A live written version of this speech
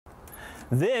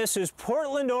This is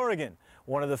Portland, Oregon,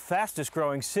 one of the fastest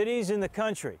growing cities in the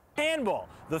country. Handball,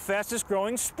 the fastest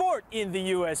growing sport in the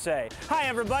USA. Hi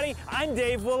everybody, I'm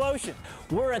Dave Woloshin.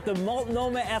 We're at the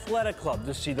Multnomah Athletic Club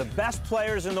to see the best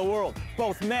players in the world,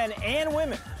 both men and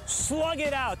women, slug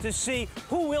it out to see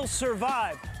who will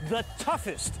survive the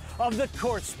toughest of the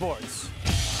court sports.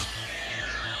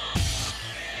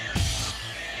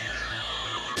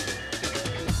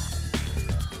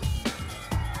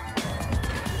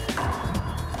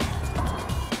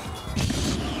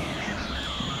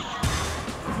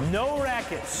 No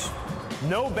rackets,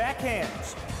 no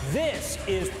backhands. This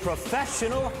is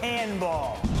professional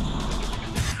handball.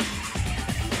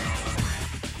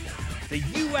 The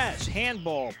U.S.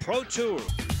 Handball Pro Tour.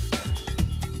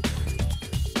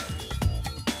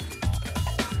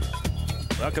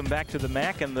 Welcome back to the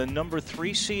MAC and the number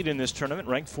 3 seed in this tournament,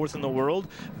 ranked 4th in the world.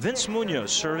 Vince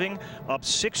Munoz serving up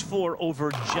 6-4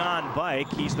 over John Bike.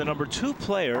 He's the number 2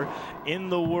 player in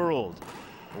the world.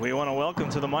 We want to welcome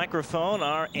to the microphone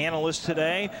our analyst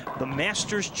today, the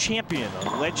Masters champion,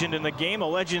 a legend in the game, a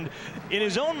legend in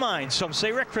his own mind, some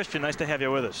say. Rick Christian, nice to have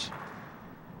you with us.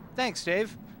 Thanks,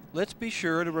 Dave. Let's be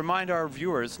sure to remind our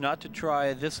viewers not to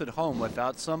try this at home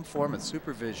without some form of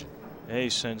supervision. A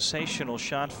sensational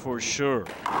shot for sure.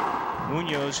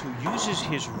 Munoz, who uses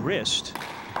his wrist,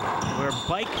 where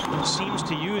Bike seems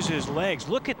to use his legs.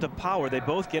 Look at the power. They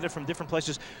both get it from different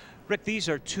places. Rick, these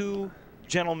are two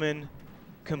gentlemen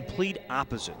complete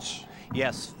opposites.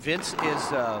 Yes, Vince is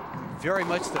very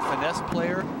much the finesse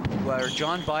player, where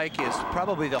John Bike is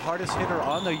probably the hardest hitter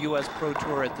on the U.S. Pro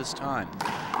Tour at this time.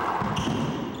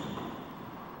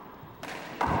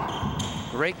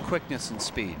 Great quickness and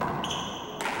speed.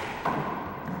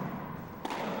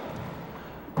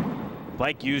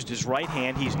 Bike used his right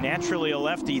hand. He's naturally a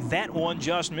lefty. That one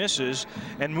just misses,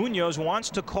 and Munoz wants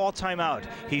to call timeout.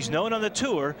 He's known on the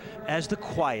tour as the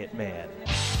quiet man.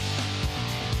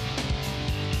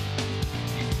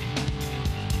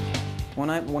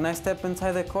 When I step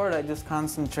inside the court, I just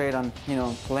concentrate on,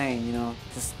 playing,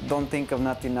 just don't think of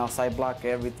nothing else. I block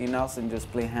everything else and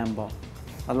just play handball.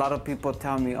 A lot of people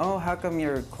tell me, oh, how come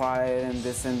you're quiet and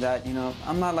this and that,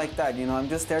 I'm not like that, I'm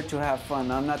just there to have fun.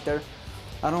 I'm not there,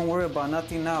 I don't worry about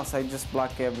nothing else. I just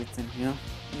block everything,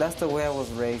 That's the way I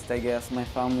was raised, I guess. My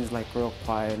family's like real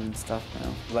quiet and stuff,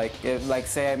 Like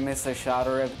say I miss a shot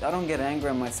or I don't get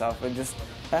angry at myself.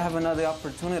 I have another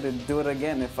opportunity to do it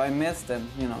again. If I miss, then,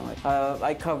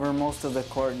 I cover most of the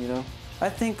court, I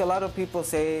think a lot of people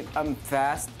say I'm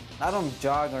fast. I don't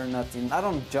jog or nothing. I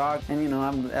don't jog,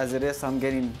 and, as it is, I'm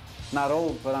getting, not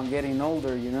old, but I'm getting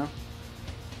older,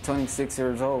 26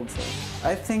 years old. So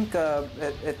I think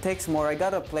it takes more. I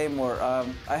gotta play more.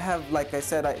 I have, like I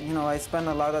said, I spend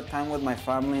a lot of time with my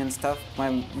family and stuff.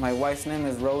 My wife's name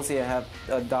is Rosie. I have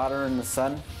a daughter and a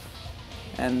son,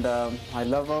 and I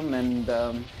love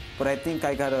them. But I think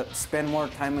I gotta spend more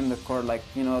time in the court. Like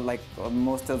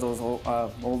most of those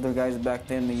older guys back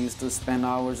then, they used to spend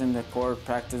hours in the court,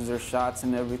 practice their shots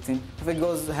and everything.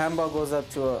 If handball goes up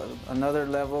to another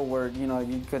level where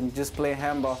you can just play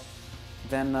handball,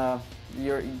 then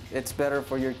it's better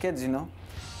for your kids,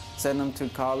 Send them to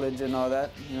college and all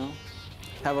that,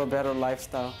 Have a better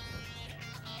lifestyle.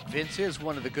 Vince is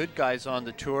one of the good guys on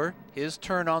the tour. His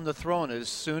turn on the throne is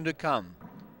soon to come.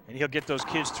 And he'll get those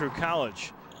kids through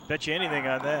college. Bet you anything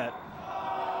on that.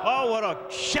 Oh, what a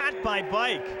shot by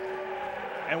Bike.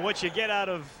 And what you get out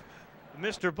of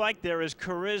Mr. Bike there is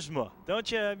charisma, don't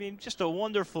you? I mean, just a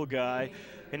wonderful guy.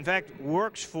 In fact,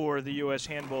 works for the U.S.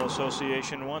 Handball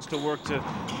Association, wants to work to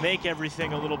make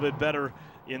everything a little bit better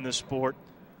in the sport.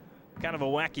 Kind of a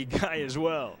wacky guy as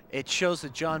well. It shows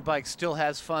that John Bike still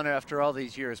has fun after all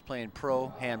these years playing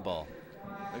pro handball.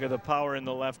 Look at the power in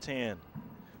the left hand.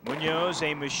 Munoz,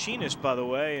 a machinist, by the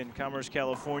way, in Commerce,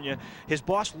 California. His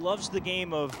boss loves the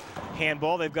game of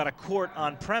handball. They've got a court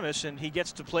on premise, and he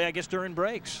gets to play, I guess, during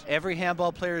breaks. Every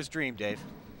handball player's dream, Dave.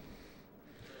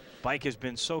 Bike has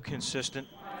been so consistent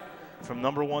from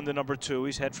number 1 to number 2.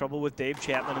 He's had trouble with Dave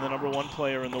Chapman, and the number 1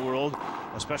 player in the world,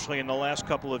 especially in the last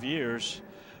couple of years.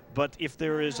 But if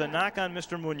there is a knock on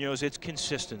Mr. Munoz, it's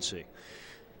consistency.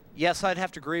 Yes, I'd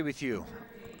have to agree with you.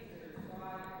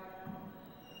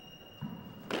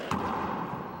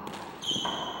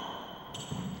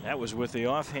 That was with the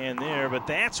offhand there, but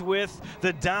that's with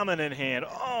the dominant hand.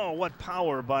 Oh, what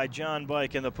power by John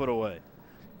Bike in the put away.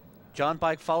 John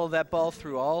Bike followed that ball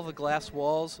through all the glass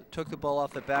walls, took the ball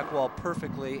off the back wall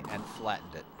perfectly, and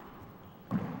flattened it.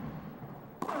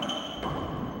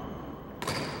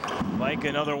 Bike,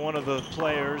 another one of the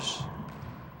players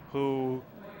who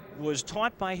was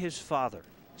taught by his father.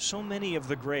 So many of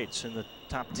the greats in the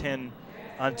top 10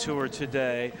 on tour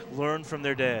today learn from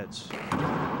their dads.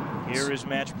 Here is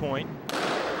match point.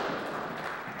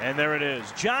 And there it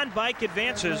is. John Bike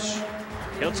advances.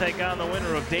 He'll take on the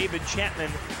winner of David Chapman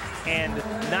and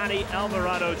Naty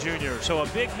Alvarado Jr. So a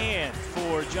big hand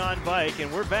for John Bike,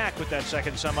 and we're back with that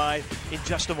second semi in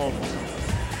just a moment.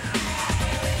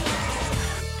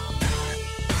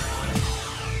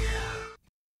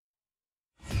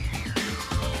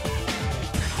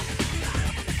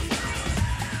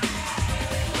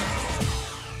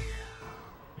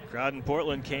 Crowd in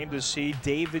Portland came to see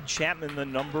David Chapman, the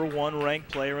 #1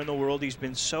 ranked player in the world. He's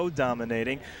been so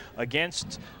dominating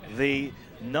against the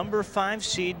 #5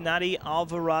 seed Naty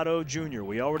Alvarado Jr.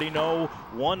 We already know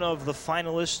one of the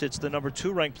finalists. It's the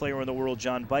 #2 ranked player in the world,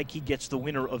 John Bike. He gets the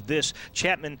winner of this.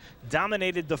 Chapman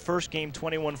dominated the first game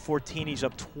 21-14. He's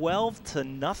up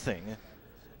 12-0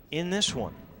 in this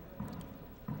one.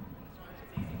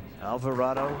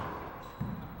 Alvarado,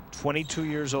 22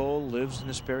 years old, lives in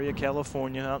Hesperia,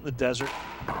 California, out in the desert.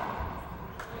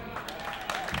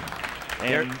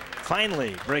 And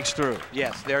finally breaks through.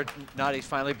 Yes, there Naty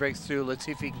finally breaks through. Let's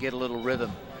see if he can get a little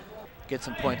rhythm, get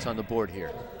some points on the board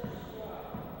here.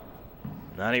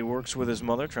 Naty works with his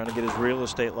mother, trying to get his real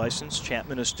estate license.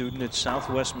 Chapman, a student at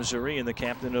Southwest Missouri and the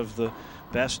captain of the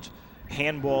best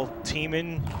handball team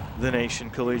in the nation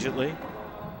collegiately.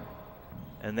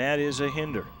 And that is a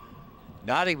hinder.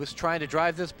 Naty was trying to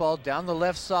drive this ball down the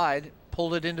left side,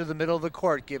 pulled it into the middle of the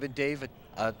court, giving Dave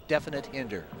a definite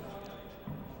hinder.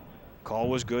 Call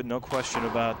was good, no question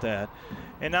about that.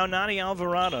 And now Naty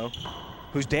Alvarado,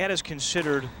 whose dad is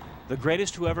considered the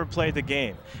greatest who ever played the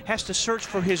game, has to search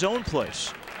for his own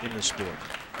place in the sport.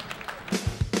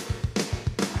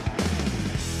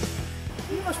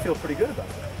 You must feel pretty good about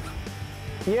that.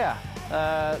 Yeah.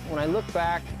 When I look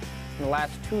back in the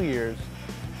last 2 years,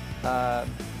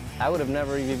 I would have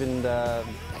never even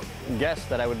guessed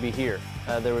that I would be here.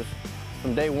 There was,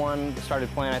 from day one, started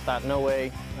playing, I thought, no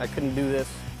way, I couldn't do this.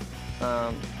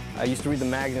 I used to read the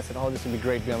magazine and said, oh, this would be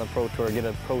great to be on the Pro Tour, get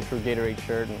a Pro Tour Gatorade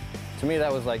shirt. And to me,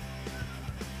 that was like,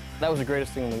 that was the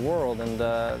greatest thing in the world. And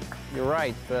you're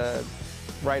right.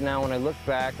 Right now, when I look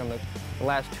back on the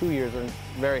last 2 years, I'm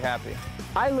very happy.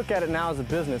 I look at it now as a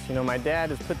business. You know, my dad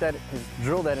has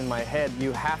drilled that in my head.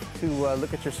 You have to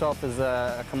look at yourself as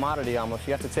a commodity almost.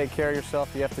 You have to take care of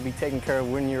yourself. You have to be taken care of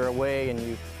when you're away, and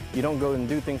you don't go and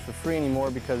do things for free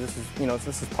anymore because this is, you know,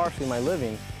 this is partially my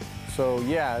living. So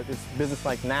yeah, it's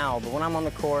business-like now, but when I'm on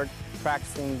the court,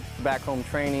 practicing, back home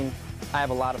training, I have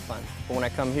a lot of fun. But when I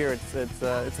come here,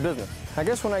 it's business. I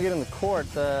guess when I get in the court,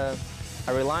 I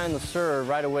rely on the serve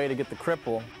right away to get the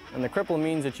cripple, and the cripple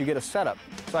means that you get a setup.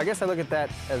 So I guess I look at that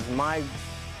as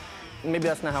maybe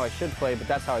that's not how I should play, but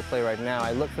that's how I play right now.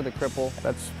 I look for the cripple.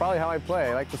 That's probably how I play.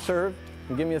 I like to serve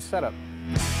and give me a setup.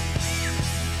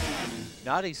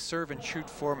 Naty's serve and shoot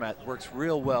format works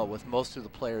real well with most of the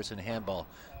players in handball.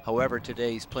 However,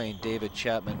 today he's playing David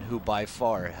Chapman, who by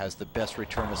far has the best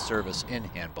return of service in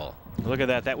handball. Look at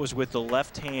that. That was with the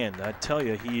left hand. I tell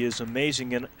you, he is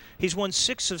amazing. And he's won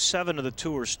 6 of 7 of the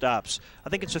tour stops. I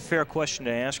think it's a fair question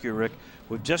to ask you, Rick.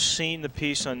 We've just seen the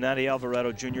piece on Naty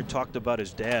Alvarado Jr. talked about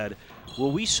his dad.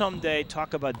 Will we someday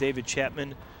talk about David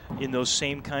Chapman in those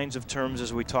same kinds of terms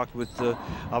as we talked with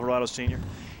Alvarado Sr.?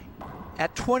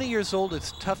 At 20 years old,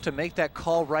 it's tough to make that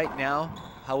call right now.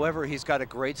 However, he's got a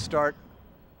great start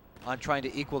on trying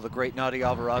to equal the great Naty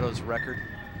Alvarado's record.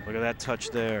 Look at that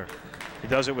touch there. He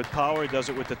does it with power, he does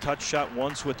it with the touch shot,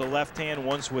 once with the left hand,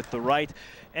 once with the right.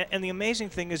 And the amazing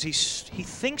thing is he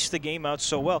thinks the game out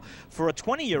so well. For a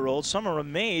 20-year-old, some are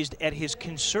amazed at his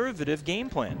conservative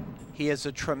game plan. He is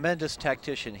a tremendous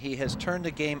tactician. He has turned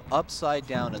the game upside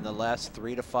down in the last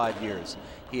 3 to 5 years.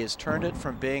 He has turned it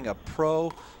from being a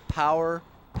pro power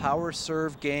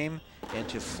serve game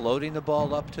into floating the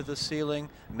ball up to the ceiling,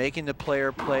 making the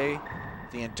player play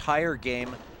the entire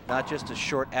game, not just a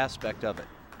short aspect of it.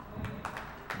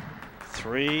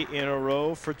 3 in a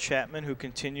row for Chapman, who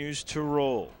continues to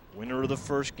roll. Winner of the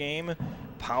first game,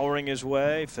 powering his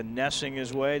way, finessing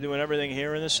his way, doing everything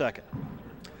here in the second.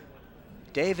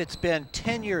 Dave, it's been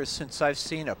 10 years since I've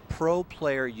seen a pro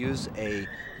player use a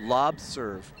lob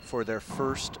serve for their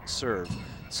first serve.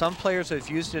 Some players have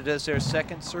used it as their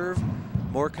second serve,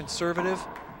 more conservative.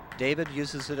 David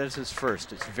uses it as his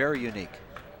first. It's very unique.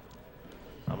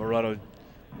 Alvarado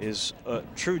is a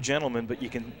true gentleman, but you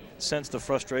can sense the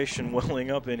frustration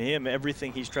welling up in him.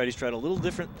 Everything he's tried a little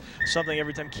different, something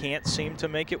every time, can't seem to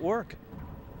make it work.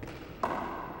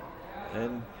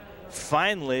 And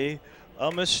finally, a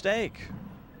mistake.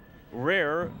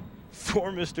 Rare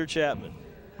for Mr. Chapman.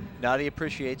 Naty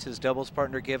appreciates his doubles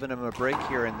partner giving him a break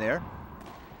here and there.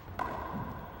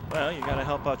 Well, you got to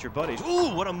help out your buddies.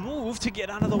 Ooh, what a move to get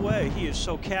out of the way. He is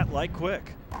so cat-like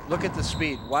quick. Look at the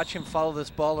speed. Watch him follow this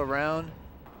ball around,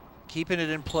 keeping it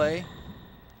in play.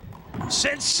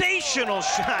 Sensational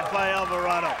shot by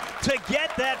Alvarado to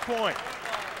get that point.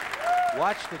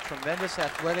 Watch the tremendous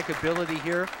athletic ability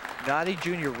here. Naty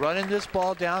Jr. running this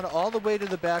ball down all the way to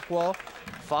the back wall,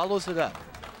 follows it up.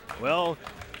 Well,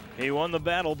 he won the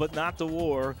battle, but not the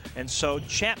war. And so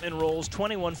Chapman rolls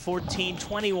 21-14,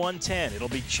 21-10. It'll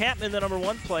be Chapman, the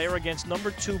 #1 player, against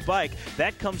 #2 Bike.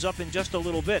 That comes up in just a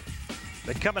little bit.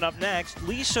 But coming up next,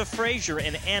 Lisa Fraser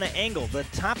and Anna Engele, the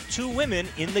top 2 women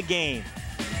in the game.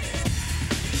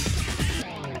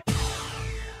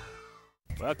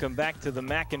 Welcome back to the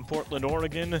MAC in Portland,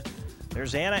 Oregon.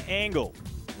 There's Anna Engele,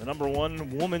 the #1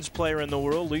 women's player in the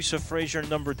world. Lisa Fraser,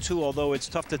 #2, although it's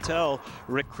tough to tell,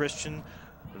 Rick Christian.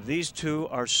 These two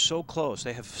are so close.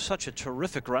 They have such a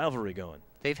terrific rivalry going.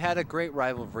 They've had a great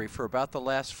rivalry for about the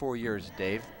last 4 years,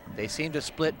 Dave. They seem to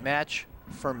split match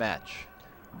for match.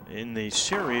 In the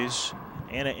series,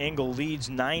 Anna Engele leads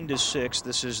 9-6.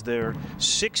 This is their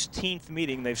 16th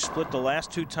meeting. They've split the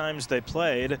last 2 times they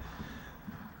played.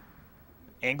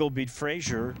 Engele beat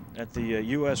Fraser at the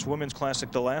U.S. Women's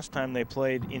Classic the last time they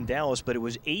played in Dallas, but it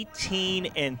was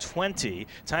 18-20.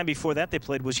 Time before that they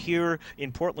played was here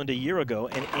in Portland a year ago,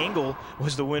 and Engele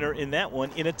was the winner in that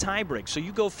one in a tiebreak. So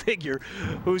you go figure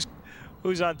who's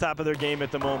on top of their game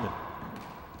at the moment.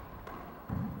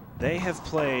 They have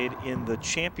played in the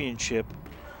championship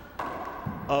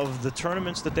of the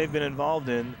tournaments that they've been involved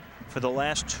in for the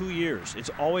last 2 years.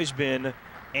 It's always been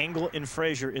Engele and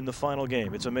Fraser in the final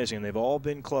game. It's amazing. They've all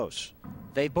been close.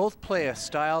 They both play a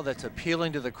style that's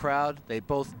appealing to the crowd. They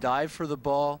both dive for the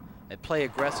ball and play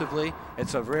aggressively.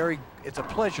 It's a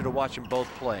pleasure to watch them both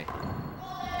play.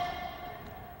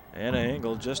 Anna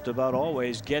Engele just about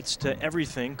always gets to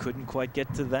everything. Couldn't quite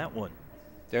get to that one.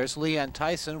 There's Leanne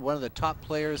Tyson, one of the top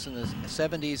players in the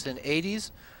 70s and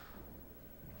 80s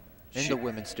in the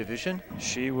women's division.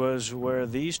 She was where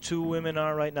these 2 women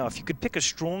are right now. If you could pick a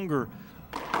stronger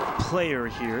player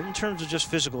here in terms of just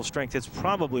physical strength, it's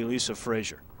probably Lisa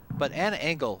Fraser. But Anna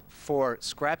Engele, for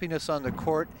scrappiness on the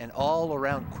court and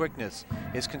all-around quickness,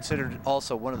 is considered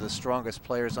also one of the strongest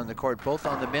players on the court, both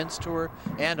on the men's tour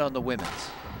and on the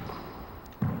women's.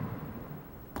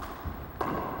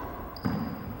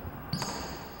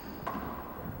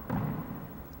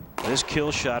 This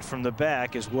kill shot from the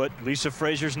back is what Lisa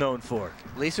Fraser's known for.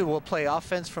 Lisa will play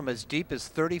offense from as deep as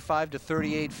 35 to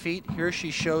 38 feet. Here she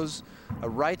shows a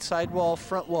right side wall,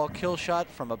 front wall kill shot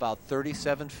from about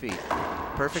 37 feet.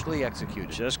 Perfectly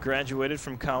executed. Just graduated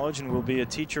from college and will be a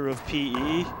teacher of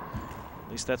PE.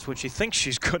 At least that's what she thinks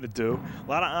she's going to do. A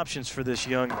lot of options for this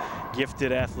young,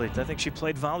 gifted athlete. I think she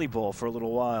played volleyball for a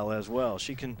little while as well.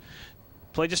 She can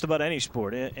play just about any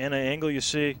sport. Anna Engele, you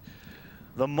see,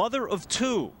 the mother of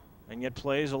 2. And yet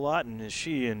plays a lot, and is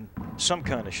she in some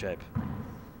kind of shape?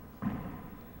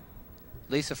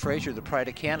 Lisa Fraser, the pride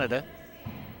of Canada.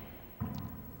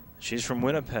 She's from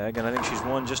Winnipeg, and I think she's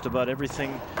won just about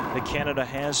everything that Canada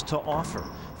has to offer.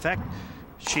 In fact,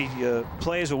 she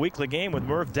plays a weekly game with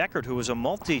Merv Deckert, who was a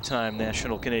multi-time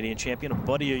national Canadian champion, a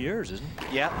buddy of yours, isn't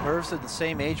he? Yeah, Merv's at the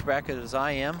same age bracket as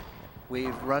I am.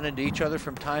 We've run into each other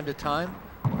from time to time.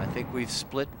 I think we've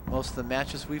split most of the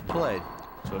matches we've played.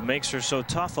 So it makes her so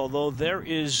tough, although there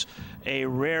is a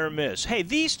rare miss. Hey,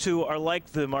 these 2 are like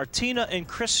the Martina and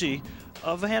Chrissy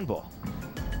of handball.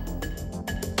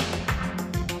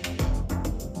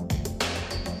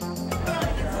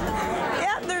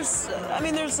 Yeah, there's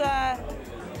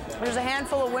a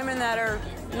handful of women that are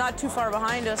not too far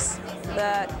behind us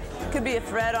that could be a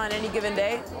threat on any given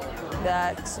day.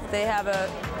 That they have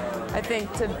I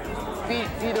think to beat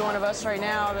either one of us right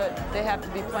now, that they have to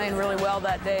be playing really well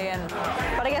that day.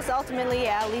 But I guess ultimately,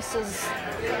 yeah, Lisa's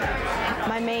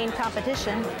my main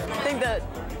competition. I think that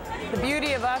the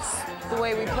beauty of us, the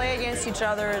way we play against each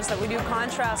other, is that we do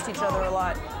contrast each other a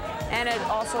lot. And it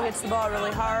also hits the ball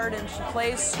really hard, and she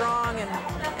plays strong,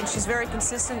 and she's very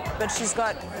consistent, but she's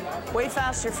got way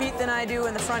faster feet than I do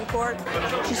in the front court.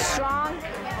 She's strong.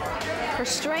 Her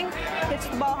strength hits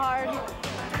the ball hard.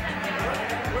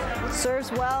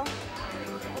 Serves well.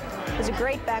 Has a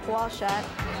great back wall shot.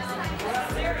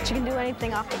 She can do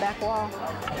anything off the back wall.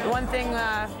 One thing,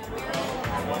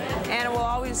 Anna will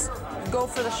always go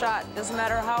for the shot. Doesn't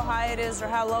matter how high it is or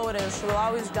how low it is. She will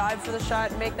always dive for the shot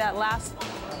and make that last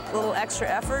little extra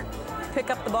effort, pick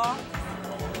up the ball.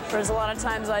 Whereas a lot of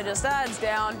times I just, it's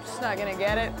down, she's not gonna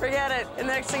get it, forget it. And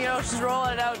the next thing you know, she's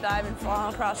rolling it out, diving,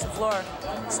 falling across the floor.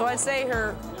 So I'd say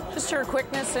just her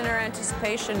quickness and her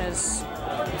anticipation is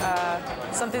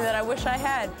something that I wish I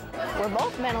had. We're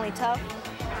both mentally tough.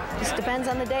 Just depends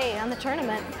on the day, on the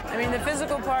tournament. I mean, the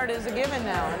physical part is a given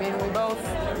now. I mean, we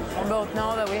both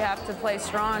know that we have to play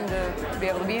strong to be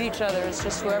able to beat each other. It's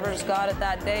just whoever's got it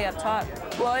that day up top.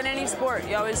 Well, in any sport,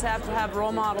 you always have to have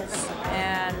role models.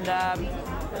 And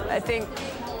I think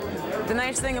the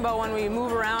nice thing about when we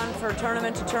move around for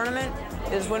tournament to tournament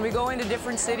is when we go into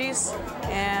different cities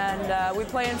and we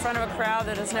play in front of a crowd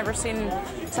that has never seen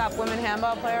top women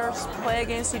handball players play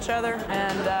against each other.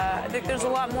 And I think there's a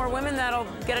lot more women that'll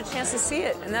get a chance to see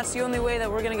it. And that's the only way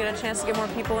that we're going to get a chance to get more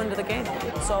people into the game.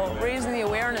 So raising the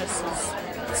awareness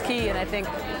is key, and I think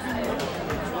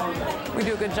we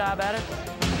do a good job at it.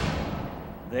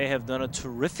 They have done a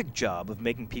terrific job of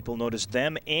making people notice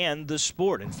them and the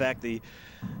sport. In fact, the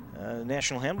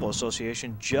National Handball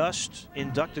Association just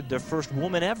inducted their first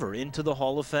woman ever into the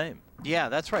Hall of Fame. Yeah,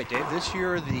 that's right, Dave. This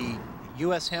year, the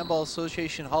U.S. Handball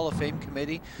Association Hall of Fame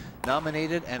Committee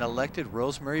nominated and elected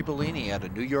Rosemary Bellini out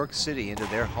of New York City into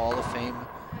their Hall of Fame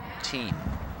team.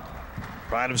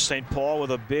 Pride of St. Paul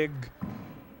with a big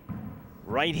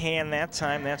right hand that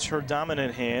time. That's her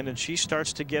dominant hand, and she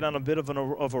starts to get on a bit of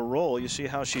a roll. You see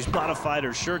how she's modified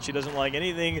her shirt. She doesn't like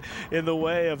anything in the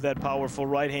way of that powerful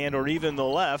right hand or even the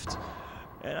left.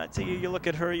 And I tell you, you look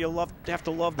at her, you have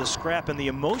to love the scrap and the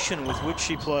emotion with which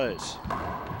she plays.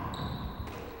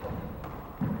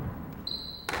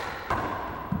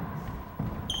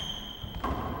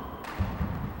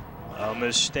 A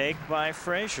mistake by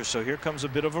Fraser. So here comes a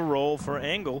bit of a roll for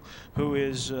Engele, who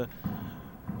is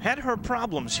had her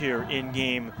problems here in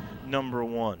game number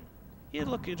 1. You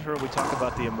look at her, we talk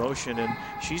about the emotion, and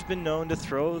she's been known to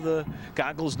throw the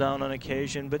goggles down on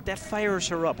occasion, but that fires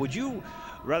her up. Would you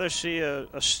rather see a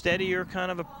steadier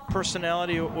kind of a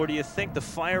personality, or do you think the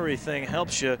fiery thing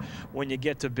helps you when you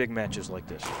get to big matches like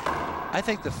this? I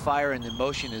think the fire and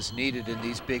emotion is needed in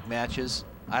these big matches.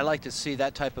 I like to see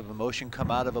that type of emotion come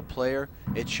out of a player.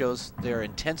 It shows their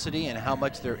intensity and how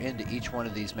much they're into each one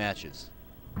of these matches.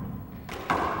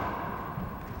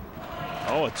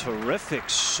 Oh, a terrific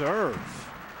serve.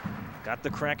 Got the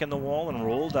crack in the wall and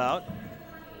rolled out.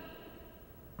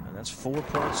 And that's 4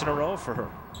 points in a row for her.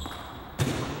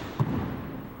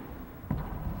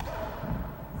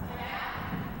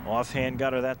 Offhand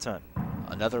got her that time.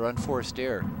 Another unforced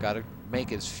error. Got to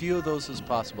make as few of those as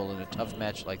possible in a tough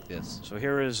match like this. So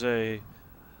here is a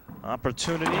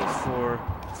opportunity for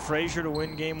Fraser to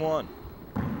win game 1.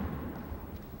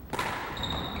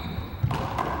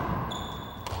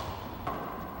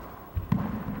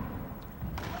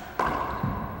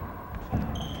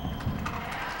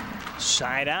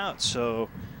 Side out, so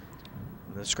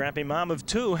the scrappy mom of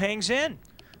 2 hangs in.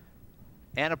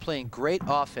 Anna playing great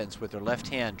offense with her left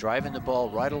hand, driving the ball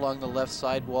right along the left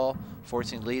side wall,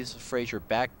 forcing Lisa Fraser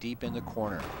back deep in the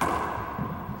corner.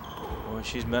 Well,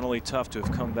 she's mentally tough to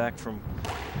have come back from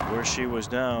where she was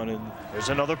down, and there's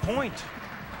another point.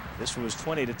 This was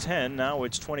 20-10, now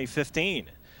it's 20-15.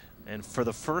 And for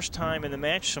the first time in the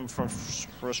match, some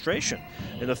frustration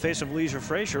in the face of Lisa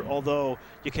Fraser, although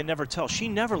you can never tell. She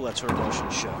never lets her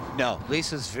emotions show. No,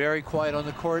 Lisa's very quiet on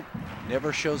the court,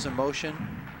 never shows emotion.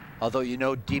 Although you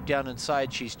know deep down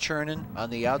inside she's churning. On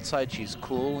the outside, she's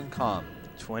cool and calm.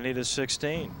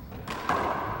 20-16.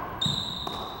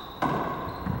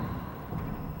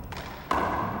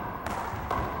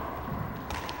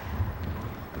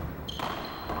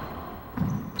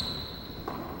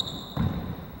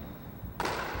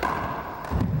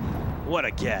 What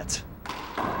a get.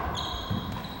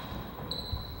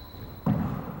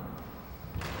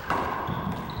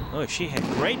 Oh, she had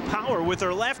great power with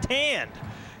her left hand.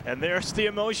 And there's the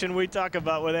emotion we talk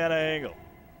about with Anna Engele.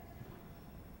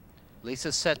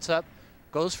 Lisa sets up,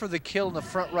 goes for the kill in the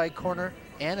front right corner.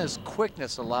 Anna's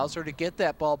quickness allows her to get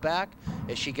that ball back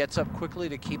as she gets up quickly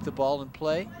to keep the ball in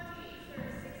play.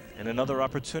 And another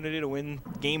opportunity to win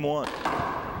game 1.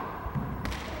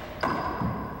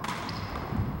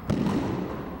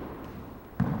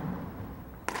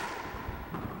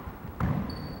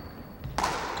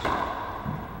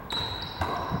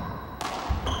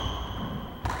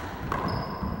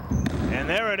 And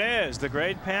there it is, the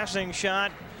great passing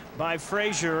shot by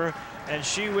Fraser, and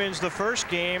she wins the first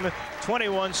game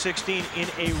 21-16 in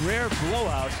a rare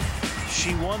blowout.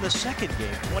 She won the second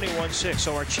game 21-6.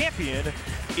 So our champion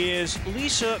is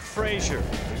Lisa Fraser.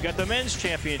 We've got the men's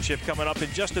championship coming up in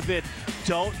just a bit.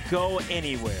 Don't go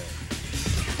anywhere.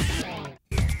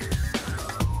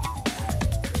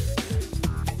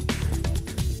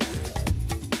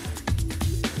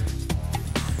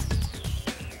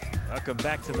 Welcome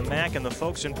back to the MAC, and the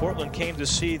folks in Portland came to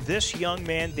see this young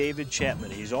man, David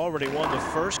Chapman. He's already won the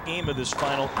first game of this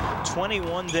final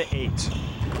 21-8,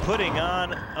 putting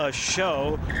on a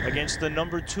show against the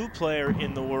 #2 player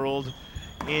in the world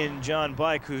in John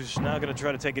Bike, who's now going to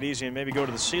try to take it easy and maybe go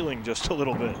to the ceiling just a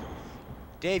little bit.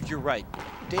 Dave, you're right.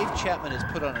 Dave Chapman has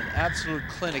put on an absolute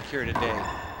clinic here today.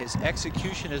 His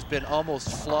execution has been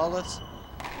almost flawless.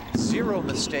 0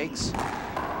 mistakes.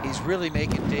 He's really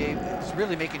making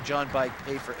John Bike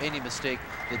pay for any mistake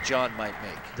that John might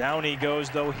make. Down he goes,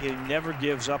 though. He never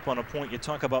gives up on a point. You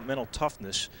talk about mental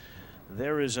toughness.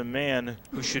 There is a man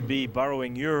who should be,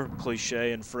 borrowing your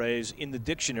cliche and phrase, in the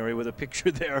dictionary with a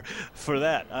picture there for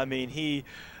that. I mean, he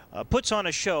puts on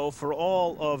a show for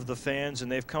all of the fans, and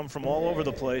they've come from all over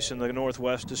the place in the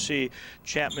Northwest to see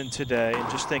Chapman today, and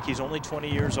just think he's only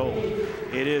 20 years old.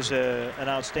 It is an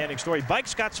outstanding story.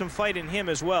 Bike's got some fight in him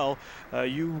as well.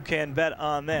 You can bet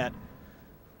on that.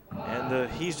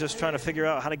 And he's just trying to figure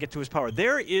out how to get to his power.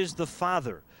 There is the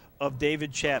father of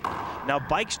David Chapman. Now,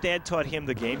 Bike's dad taught him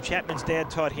the game. Chapman's dad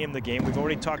taught him the game. We've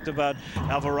already talked about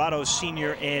Alvarado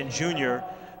Sr. and Jr.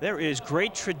 There is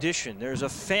great tradition. There's a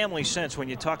family sense when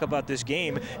you talk about this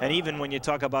game, and even when you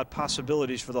talk about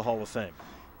possibilities for the Hall of Fame.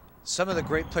 Some of the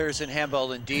great players in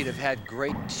handball indeed have had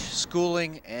great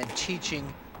schooling and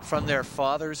teaching from their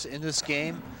fathers in this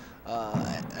game.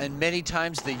 And many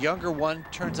times the younger one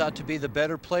turns out to be the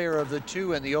better player of the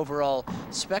two in the overall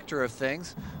specter of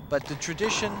things. But the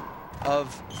tradition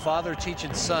of father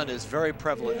teaching son is very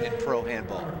prevalent in pro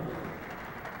handball.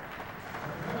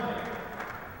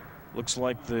 Looks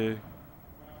like the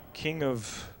king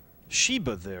of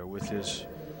Sheba there with his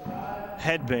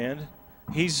headband.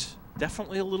 He's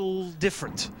definitely a little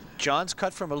different. John's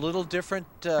cut from a little different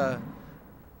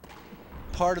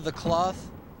part of the cloth.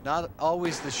 Not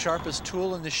always the sharpest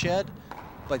tool in the shed,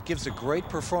 but gives a great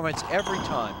performance every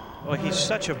time. Well, he's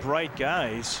such a bright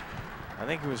guy. I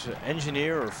think he was an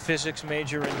engineer or physics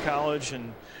major in college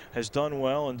and has done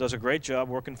well and does a great job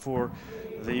working for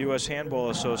the U.S.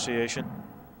 Handball Association.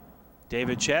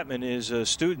 David Chapman is a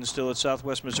student still at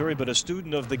Southwest Missouri, but a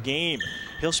student of the game.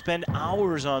 He'll spend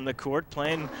hours on the court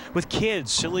playing with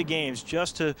kids, silly games,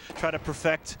 just to try to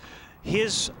perfect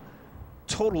his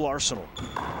total arsenal.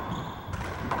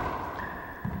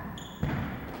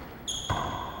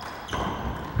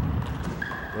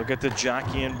 Look at the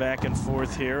jockeying back and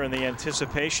forth here and the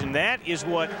anticipation. That is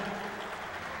what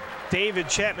David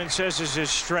Chapman says is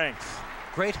his strength.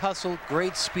 Great hustle,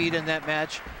 great speed in that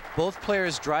match. Both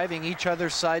players driving each other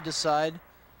side to side.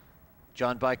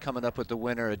 John Bike coming up with the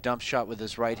winner, a dump shot with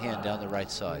his right hand down the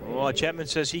right side. Well, Chapman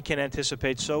says he can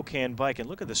anticipate, so can Bike. And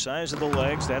look at the size of the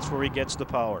legs. That's where he gets the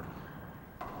power.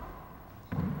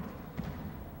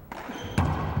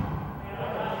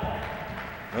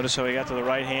 Notice how he got to the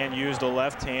right hand, used the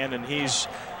left hand, and he's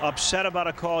upset about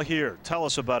a call here. Tell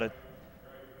us about it.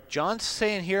 John's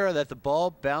saying here that the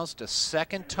ball bounced a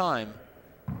second time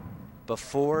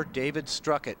before David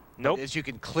struck it. Nope. But as you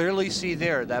can clearly see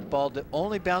there, that ball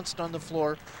only bounced on the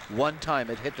floor one time.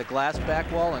 It hit the glass back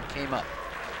wall and came up.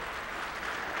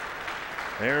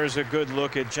 There's a good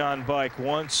look at John Bike,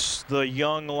 once the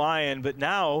young lion, but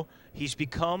now he's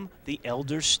become the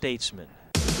elder statesman.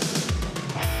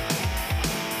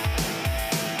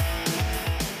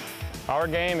 Our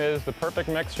game is the perfect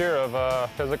mixture of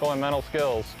physical and mental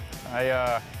skills.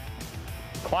 I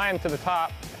climbed to the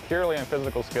top purely on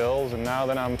physical skills, and now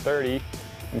that I'm 30,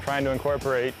 I'm trying to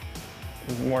incorporate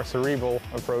a more cerebral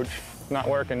approach. Not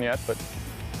working yet, but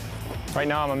right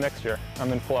now I'm a mixture.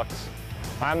 I'm in flux.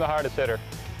 I'm the hardest hitter.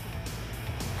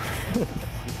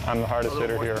 I'm the hardest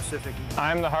hitter here.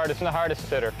 I'm the hardest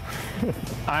hitter.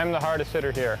 I'm the hardest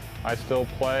hitter here. I still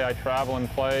play, I travel and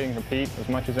play and compete as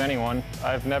much as anyone.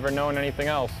 I've never known anything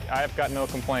else. I've got no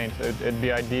complaints. It'd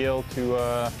be ideal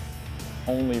to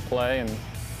only play and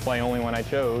play only when I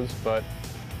chose, but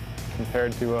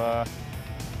compared to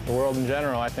the world in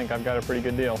general, I think I've got a pretty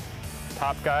good deal.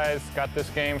 Top guys got this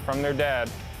game from their dad.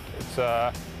 It's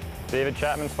David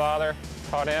Chapman's father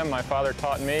taught him, my father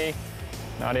taught me,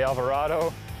 Naty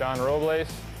Alvarado, John Robles,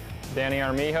 Danny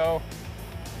Armijo,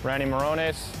 Randy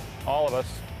Morones, all of us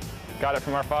got it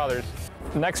from our fathers.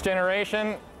 Next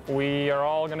generation, we are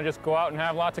all going to just go out and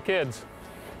have lots of kids.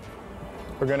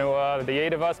 We're going to, the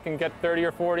 8 of us can get 30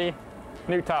 or 40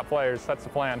 new top players. That's the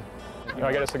plan. Do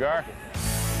I get a cigar?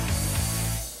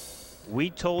 We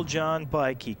told John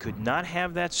Bike he could not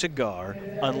have that cigar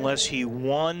unless he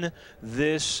won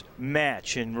this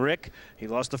match. And Rick, he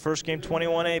lost the first game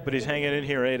 21-8, but he's hanging in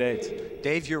here 8-8.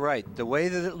 Dave, you're right. The way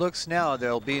that it looks now,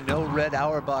 there'll be no red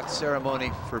Auerbach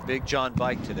ceremony for Big John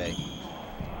Bike today.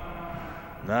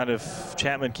 Not if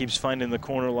Chapman keeps finding the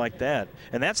corner like that.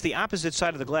 And that's the opposite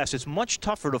side of the glass. It's much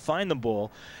tougher to find the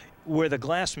ball where the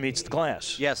glass meets the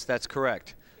glass. Yes, that's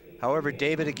correct. However,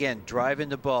 David again driving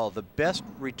the ball. The best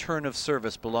return of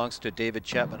service belongs to David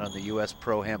Chapman on the U.S.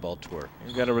 Pro Handball Tour.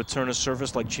 You've got a return of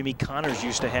service like Jimmy Connors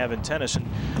used to have in tennis. And,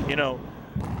 you know,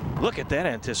 look at that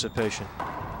anticipation.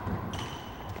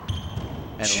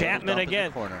 And Chapman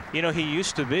again. You know, he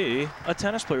used to be a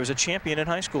tennis player. He was a champion in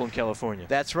high school in California.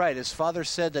 That's right. His father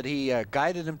said that he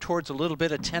guided him towards a little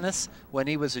bit of tennis when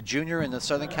he was a junior in the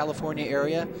Southern California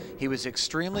area. He was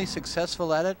extremely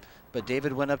successful at it, but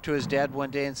David went up to his dad one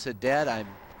day and said, "Dad, I'm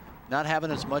not having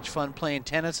as much fun playing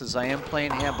tennis as I am playing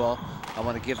handball. I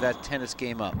want to give that tennis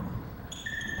game up."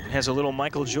 It has a little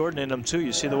Michael Jordan in him, too.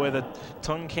 You see the way the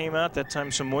tongue came out? That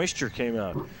time some moisture came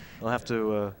out. I'll have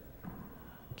to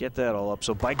get that all up.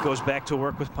 So Bike goes back to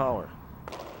work with power.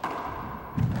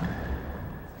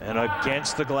 And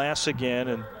against the glass again,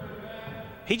 and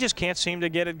he just can't seem to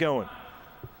get it going.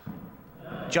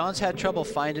 John's had trouble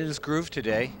finding his groove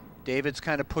today. David's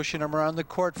kind of pushing him around the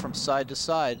court from side to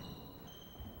side.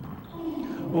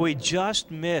 Well, he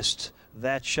just missed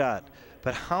that shot.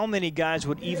 But how many guys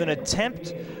would even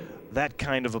attempt that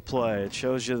kind of a play? It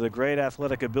shows you the great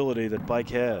athletic ability that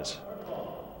Bike has.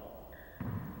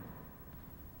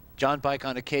 John Bike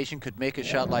on occasion could make a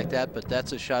shot like that, but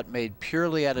that's a shot made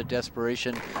purely out of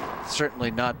desperation,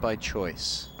 certainly not by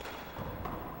choice.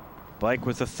 Bike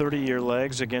with the 30-year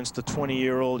legs against the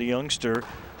 20-year-old youngster.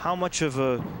 How much of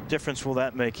a difference will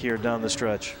that make here down the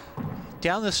stretch?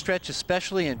 Down the stretch,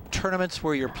 especially in tournaments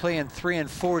where you're playing 3 and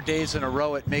 4 days in a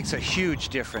row, it makes a huge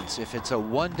difference. If it's a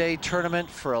one-day tournament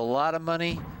for a lot of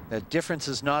money, the difference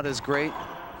is not as great.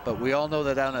 But we all know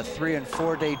that on a 3 and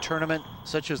 4 day tournament,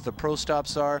 such as the pro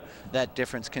stops are, that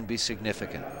difference can be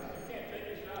significant.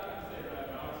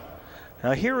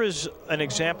 Now here is an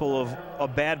example of a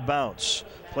bad bounce.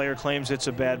 Player claims it's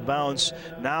a bad bounce.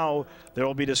 Now there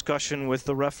will be discussion with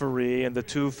the referee and the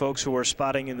two folks who are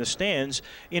spotting in the stands.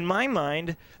 In my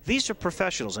mind, these are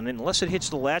professionals, and unless it hits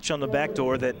the latch on the back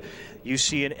door that you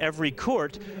see in every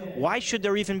court, why should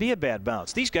there even be a bad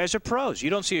bounce? These guys are pros. You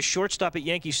don't see a shortstop at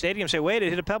Yankee Stadium say, wait, it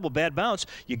hit a pebble, bad bounce.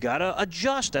 You gotta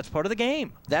adjust. That's part of the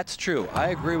game. That's true. I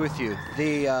agree with you.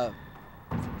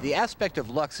 The aspect of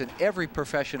luck's in every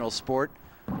professional sport.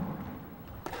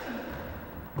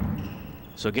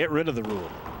 So get rid of the rule.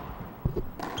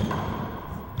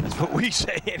 That's what we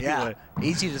say anyway. Yeah,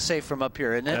 easy to say from up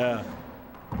here, isn't it? Yeah.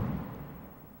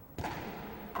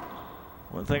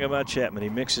 One thing about Chapman, he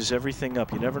mixes everything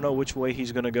up. You never know which way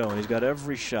he's going to go, and he's got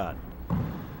every shot.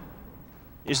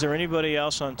 Is there anybody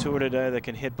else on tour today that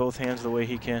can hit both hands the way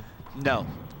he can? No.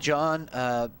 John,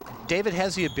 David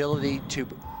has the ability to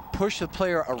push the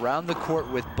player around the court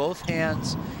with both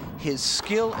hands. His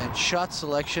skill and shot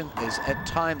selection is at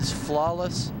times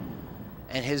flawless,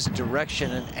 and his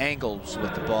direction and angles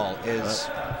with the ball is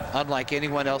unlike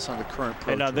anyone else on the current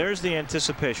pro tour. Now there's the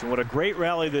anticipation. What a great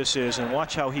rally this is, and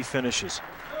watch how he finishes.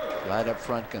 Right up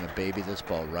front, going to baby this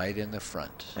ball right in the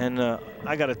front. And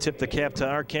I got to tip the cap to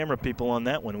our camera people on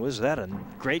that one. Was that a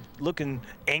great looking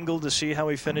angle to see how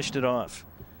he finished it off?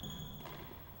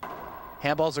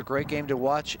 Handball's a great game to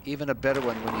watch, even a better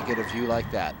one when you get a view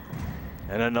like that.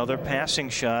 And another passing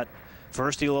shot.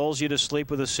 First he lulls you to sleep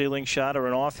with a ceiling shot or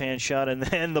an offhand shot, and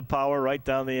then the power right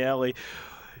down the alley.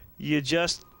 You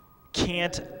just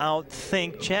can't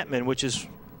outthink Chapman, which is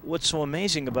what's so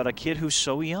amazing about a kid who's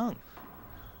so young.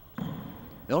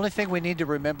 The only thing we need to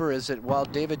remember is that while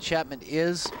David Chapman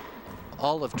is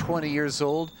all of 20 years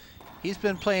old, he's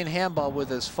been playing handball with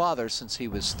his father since he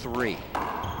was 3.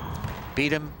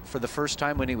 Beat him for the first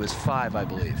time when he was 5, I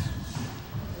believe.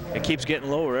 It keeps getting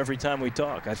lower every time we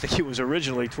talk. I think he was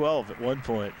originally 12 at one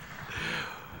point.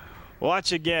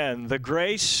 Watch again the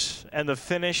grace and the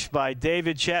finish by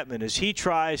David Chapman as he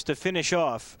tries to finish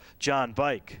off John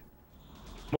Bike.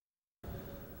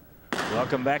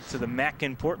 Welcome back to the MAC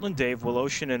in Portland. Dave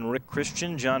Woloshin and Rick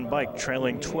Christian. John Bike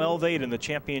trailing 12-8 in the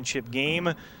championship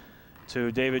game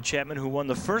to David Chapman, who won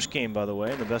the first game, by the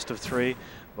way, in the best of 3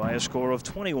 by a score of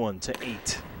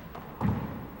 21-8.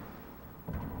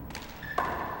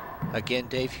 Again,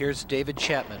 Dave, here's David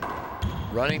Chapman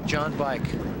running John Bike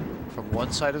from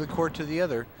one side of the court to the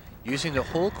other, using the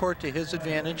whole court to his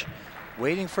advantage,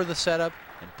 waiting for the setup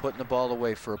and putting the ball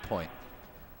away for a point.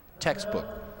 Textbook.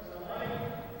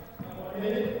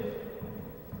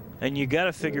 And you got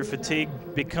to figure fatigue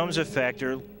becomes a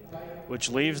factor, which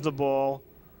leaves the ball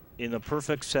in the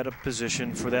perfect setup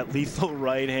position for that lethal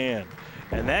right hand.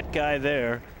 And that guy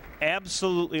there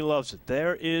absolutely loves it.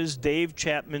 There is Dave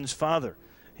Chapman's father.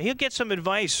 He'll get some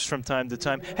advice from time to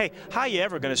time. Hey, how you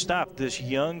ever going to stop this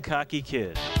young, cocky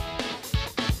kid?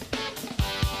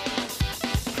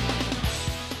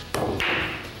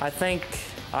 I think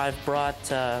I've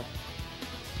brought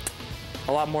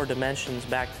a lot more dimensions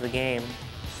back to the game.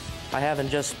 I haven't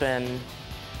just been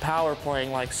power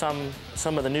playing like some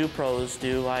of the new pros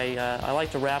do. I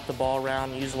like to wrap the ball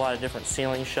around, use a lot of different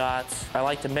ceiling shots. I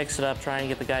like to mix it up, try and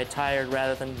get the guy tired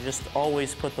rather than just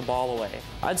always put the ball away.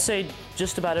 I'd say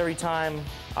just about every time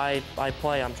I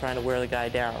play, I'm trying to wear the guy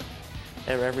down.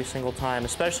 Every single time,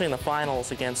 especially in the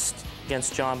finals against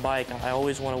John Bike, I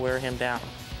always want to wear him down.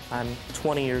 I'm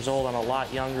 20 years old, I'm a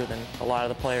lot younger than a lot of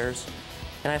the players.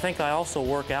 And I think I also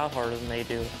work out harder than they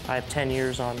do. I have 10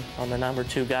 years on the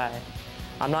 #2 guy.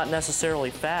 I'm not necessarily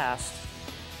fast,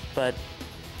 but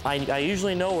I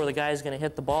usually know where the guy's going to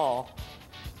hit the ball,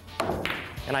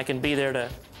 and I can be there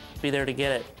to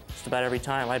get it just about every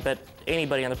time. I bet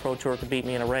anybody on the Pro Tour could beat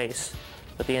me in a race,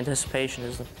 but the anticipation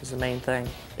is the main thing.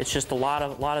 It's just a lot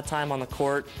of time on the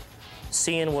court,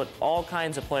 seeing what all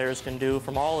kinds of players can do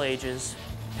from all ages,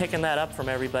 picking that up from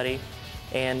everybody,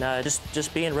 and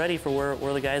just being ready for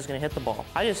where the guy's going to hit the ball.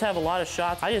 I just have a lot of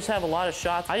shots.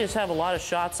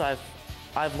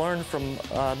 I've learned from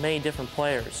many different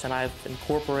players, and I've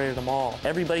incorporated them all.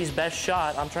 Everybody's best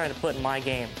shot I'm trying to put in my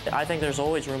game. I think there's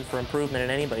always room for improvement in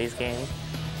anybody's game,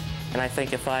 and I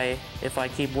think if I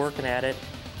keep working at it,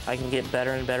 I can get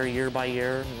better and better year by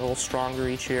year, a little stronger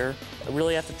each year. I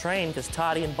really have to train because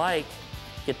Toddy and Bike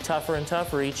get tougher and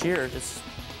tougher each year.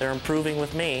 They're improving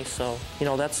with me, so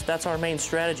that's our main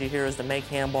strategy here, is to make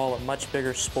handball a much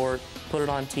bigger sport, put it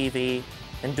on TV,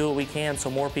 and do what we can so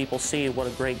more people see what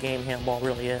a great game handball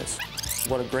really is.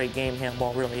 What a great game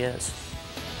handball really is.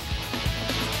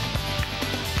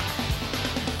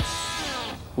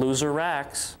 Loser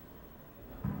racks.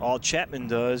 All Chapman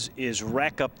does is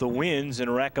rack up the wins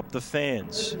and rack up the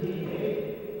fans.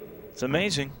 It's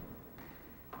amazing.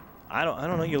 I don't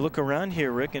know. You look around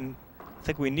here, Rick, and I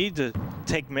think we need to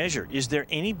take measure. Is there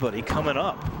anybody coming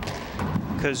up?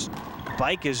 Because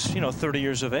Bike is, 30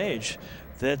 years of age,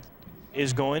 that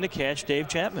is going to catch Dave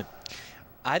Chapman.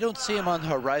 I don't see him on the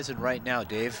horizon right now,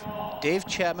 Dave. Dave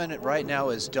Chapman right now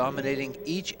is dominating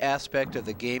each aspect of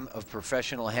the game of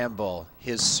professional handball.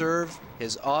 His serve,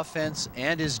 his offense,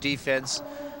 and his defense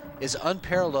is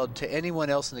unparalleled to anyone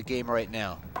else in the game right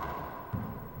now.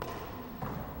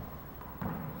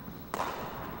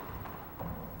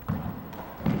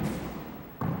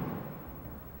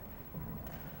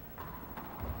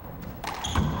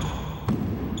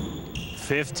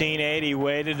 $15-8, he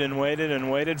waited and waited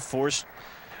and waited, forced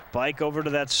Bike over to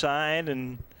that side,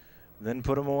 and then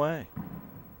put him away.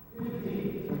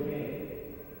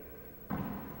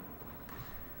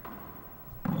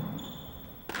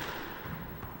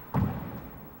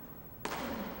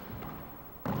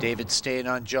 David staying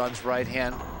on John's right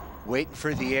hand, waiting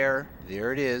for the air.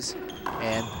 There it is,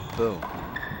 and boom.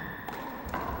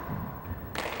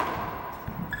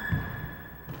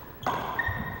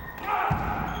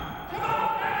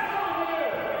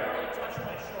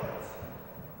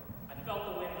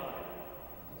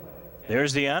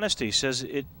 There's the honesty. Says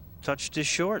it touched his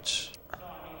shorts.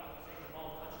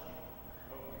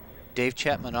 Dave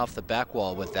Chapman off the back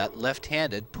wall with that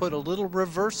left-handed, put a little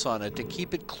reverse on it to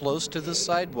keep it close to the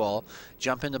sidewall,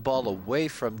 jumping the ball away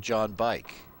from John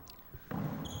Bike.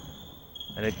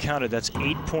 And it counted. That's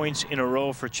 8 points in a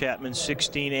row for Chapman.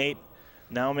 16-8.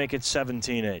 Now make it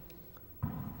 17-8.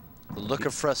 The look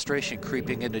of frustration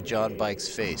creeping into John Bike's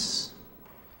face.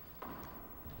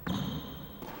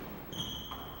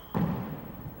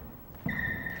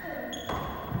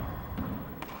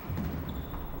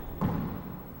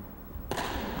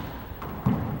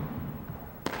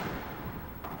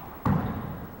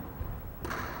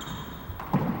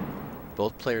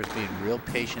 Both players being real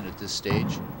patient at this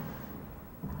stage.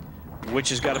 Which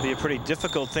has got to be a pretty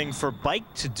difficult thing for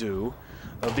Bike to do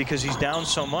because he's down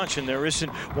so much, and there isn't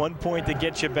 1 point to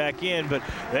get you back in. But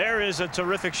there is a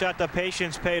terrific shot. The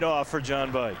patience paid off for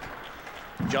John Bike.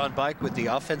 John Bike with the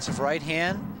offensive right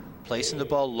hand, placing the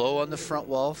ball low on the front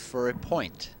wall for a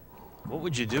point. What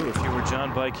would you do if you were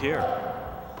John Bike here?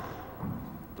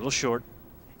 A little short.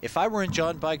 If I were in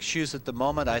John Bike's shoes at the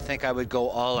moment, I think I would go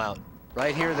all out.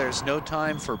 Right here, there's no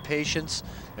time for patience.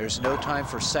 There's no time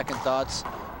for second thoughts.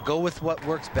 Go with what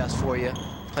works best for you.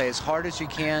 Play as hard as you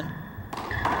can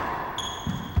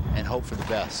and hope for the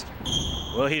best.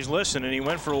 Well, he's listening. He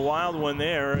went for a wild one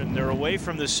there, and they're away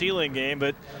from the ceiling game,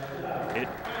 but it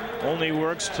only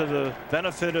works to the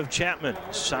benefit of Chapman.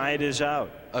 Side is out.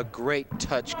 A great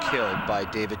touch kill by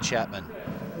David Chapman.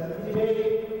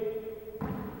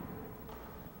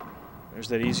 There's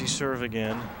that easy serve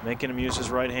again, making him use his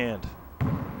right hand.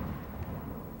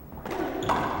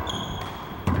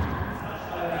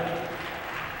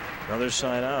 Another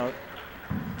side out.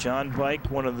 John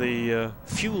Bike, one of the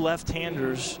few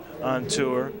left-handers on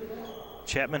tour.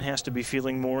 Chapman has to be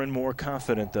feeling more and more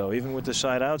confident, though, even with the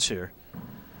side outs here.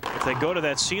 If they go to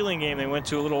that ceiling game they went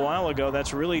to a little while ago,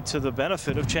 that's really to the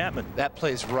benefit of Chapman. That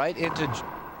plays right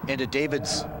into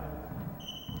David's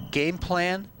game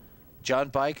plan. John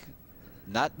Bike,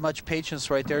 not much patience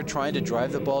right there, trying to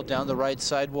drive the ball down the right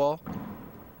side wall.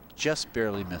 Just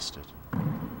barely missed it.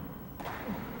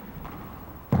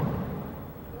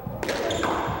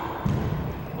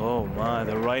 Oh my,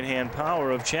 the right-hand power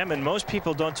of Chapman. Most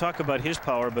people don't talk about his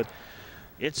power, but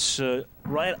it's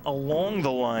right along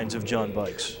the lines of John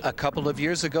Bike's. A couple of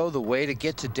years ago, the way to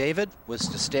get to David was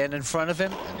to stand in front of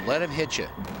him and let him hit you.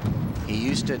 He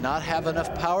used to not have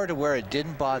enough power to where it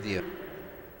didn't bother you.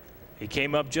 He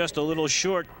came up just a little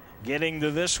short getting to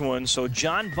this one, so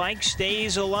John Bike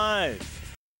stays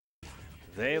alive.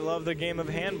 They love the game of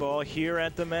handball here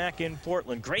at the MAC in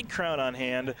Portland. Great crowd on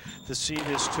hand to see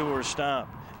this tour stop.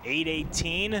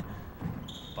 8:18,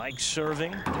 Bike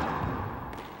serving.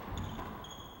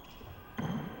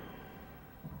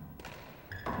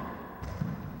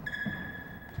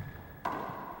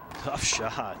 Tough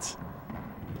shot.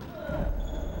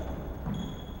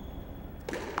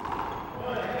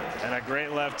 And a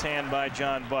great left hand by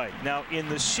John Bike. Now, in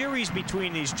the series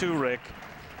between these two, Rick,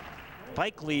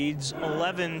 Bike leads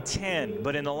 11-10,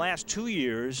 but in the last 2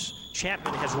 years,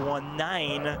 Chapman has won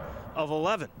 9 of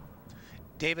 11.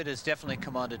 David has definitely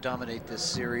come on to dominate this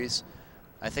series.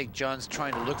 I think John's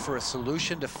trying to look for a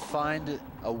solution to find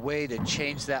a way to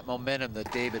change that momentum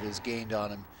that David has gained on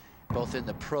him, both in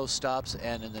the pro stops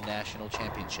and in the national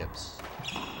championships.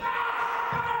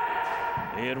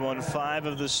 He had won 5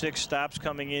 of the 6 stops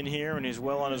coming in here, and he's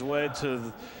well on his way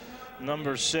to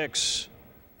number 6.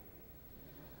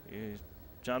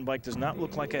 John Bike does not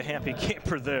look like a happy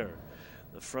camper there.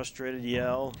 The frustrated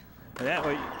yell. And that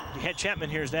way, Chapman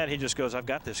hears that, he just goes, I've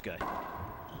got this guy.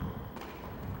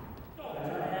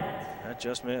 That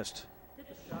just missed.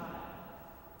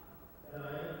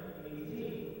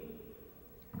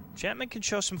 Chapman can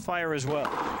show some fire as well.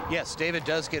 Yes, David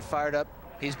does get fired up.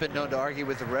 He's been known to argue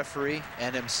with the referee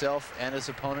and himself and his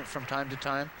opponent from time to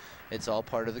time. It's all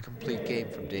part of the complete game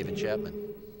from David Chapman.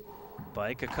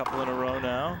 Bike a couple in a row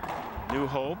now. New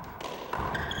hope.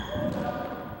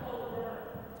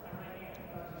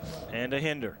 And a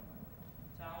hinder.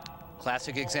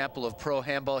 Classic example of pro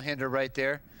handball hinder right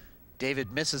there.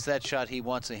 David misses that shot, he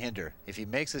wants a hinder. If he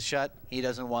makes a shot, he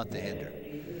doesn't want the hinder.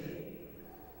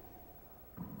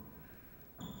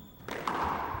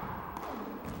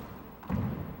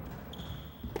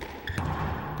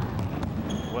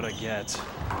 What a get.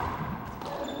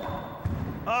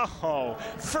 Oh,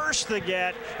 first the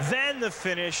get, then the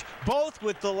finish, both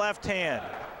with the left hand.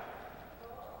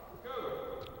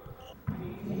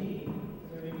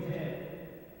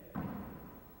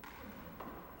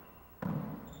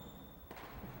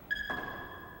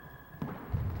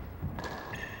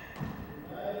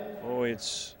 Oh,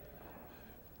 it's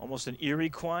almost an eerie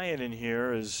quiet in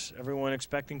here, as everyone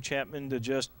expecting Chapman to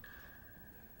just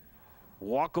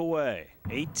walk away.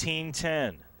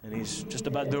 18-10, and he's just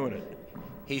about doing it.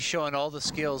 He's showing all the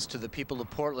skills to the people of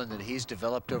Portland that he's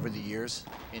developed over the years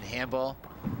in handball.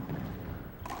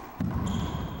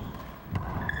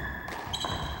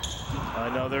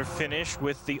 Another finish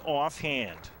with the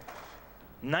offhand.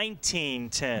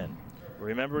 19-10.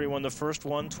 Remember, he won the first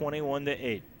one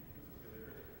 21-8.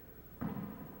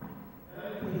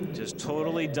 Just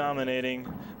totally dominating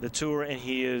the tour, and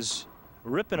he is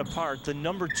ripping apart the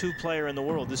 #2 player in the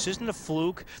world. This isn't a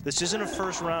fluke. This isn't a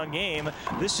first-round game.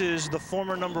 This is the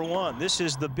former #1. This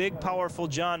is the big, powerful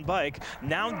John Bike,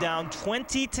 now down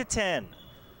 20-10.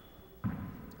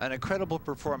 An incredible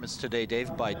performance today,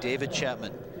 Dave, by David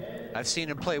Chapman. I've seen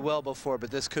him play well before,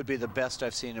 but this could be the best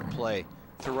I've seen him play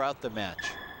throughout the match.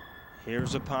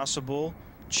 Here's a possible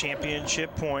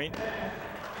championship point.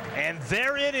 And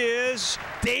there it is.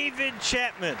 David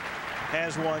Chapman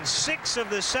has won 6 of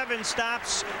the 7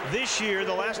 stops this year.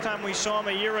 The last time we saw him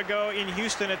a year ago in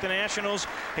Houston at the Nationals,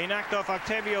 he knocked off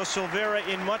Octavio Silveira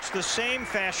in much the same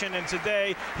fashion, and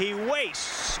today he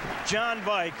wastes John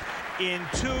Bike in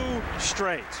 2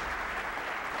 straight.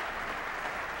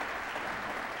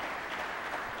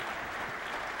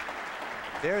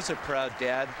 There's a proud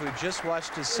dad who just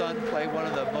watched his son play one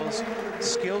of the most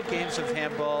skilled games of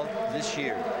handball this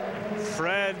year.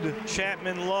 Fred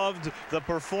Chapman loved the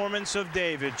performance of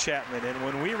David Chapman. And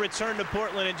when we return to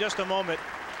Portland in just a moment,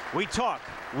 we talk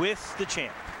with the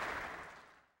champ.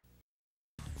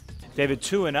 David,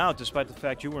 2 and out, despite the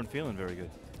fact you weren't feeling very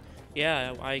good.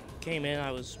 Yeah, I came in,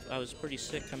 I was pretty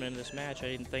sick coming into this match. I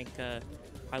didn't think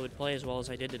I would play as well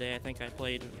as I did today. I think I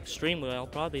played extremely well,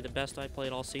 probably the best I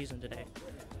played all season today.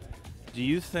 Do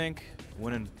you think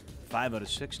winning 5 out of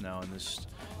 6 now in this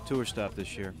tour stop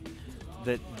this year,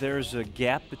 that there's a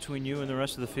gap between you and the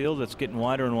rest of the field that's getting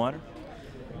wider and wider?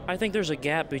 I think there's a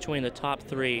gap between the top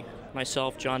three,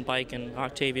 myself, John Bike, and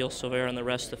Octavio Silvera, and the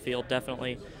rest of the field,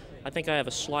 definitely. I think I have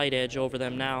a slight edge over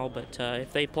them now, but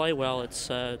if they play well, it's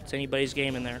anybody's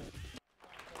game in there.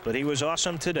 But he was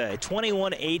awesome today.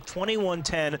 21-8,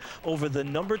 21-10 over the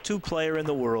 #2 player in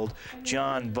the world,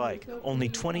 John Bike. Only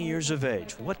 20 years of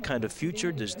age. What kind of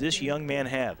future does this young man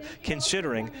have,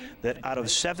 considering that out of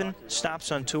 7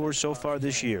 stops on tour so far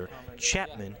this year,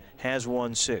 Chapman has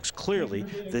won 6. Clearly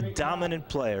the dominant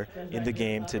player in the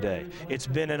game today. It's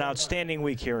been an outstanding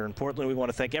week here in Portland. We want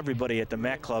to thank everybody at the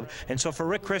Mac Club. And so for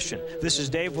Rick Christian, this is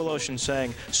Dave Woloshin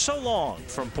saying so long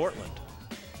from Portland.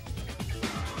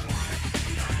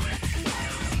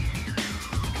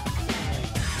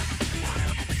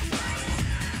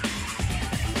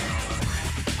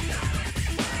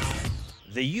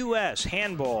 The U.S.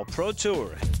 Handball Pro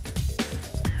Tour